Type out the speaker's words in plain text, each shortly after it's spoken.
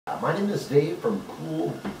My name is Dave from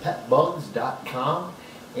CoolPetBugs.com,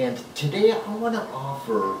 and today I want to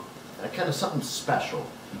offer kind of something special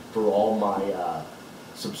for all my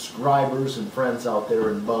subscribers and friends out there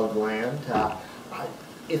in bug land.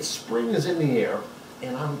 It's spring is in the air,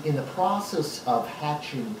 and I'm in the process of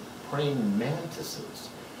hatching praying mantises.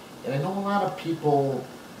 And I know a lot of people,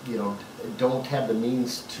 don't have the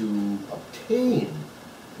means to obtain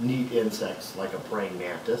neat insects like a praying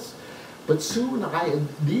mantis. But soon,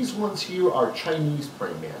 these ones here are Chinese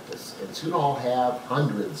praying mantis, and soon I'll have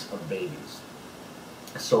hundreds of babies.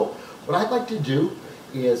 So what I'd like to do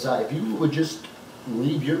is, if you would just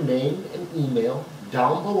leave your name and email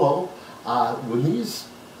down below, when these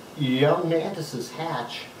young mantises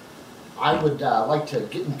hatch, I would like to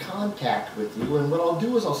get in contact with you, and what I'll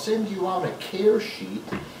do is I'll send you out a care sheet,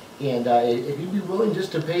 and if you'd be willing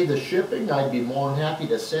just to pay the shipping, I'd be more than happy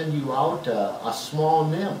to send you out a small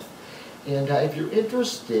nymph. And if you're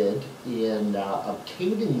interested in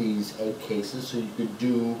obtaining these egg cases so you could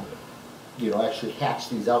do, actually hatch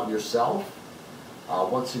these out yourself,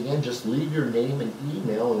 once again, just leave your name and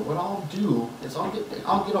email, and what I'll do is I'll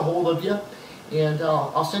get a hold of you, and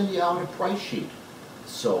I'll send you out a price sheet.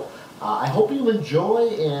 So I hope you enjoy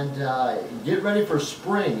and get ready for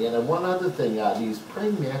spring. And one other thing, these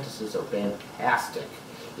praying mantises are fantastic.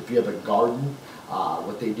 If you have a garden,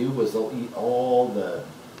 what they do is they'll eat all the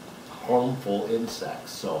harmful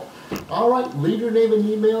insects. So, all right, leave your name and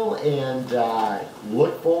email, and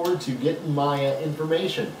look forward to getting my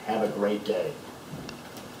information. Have a great day.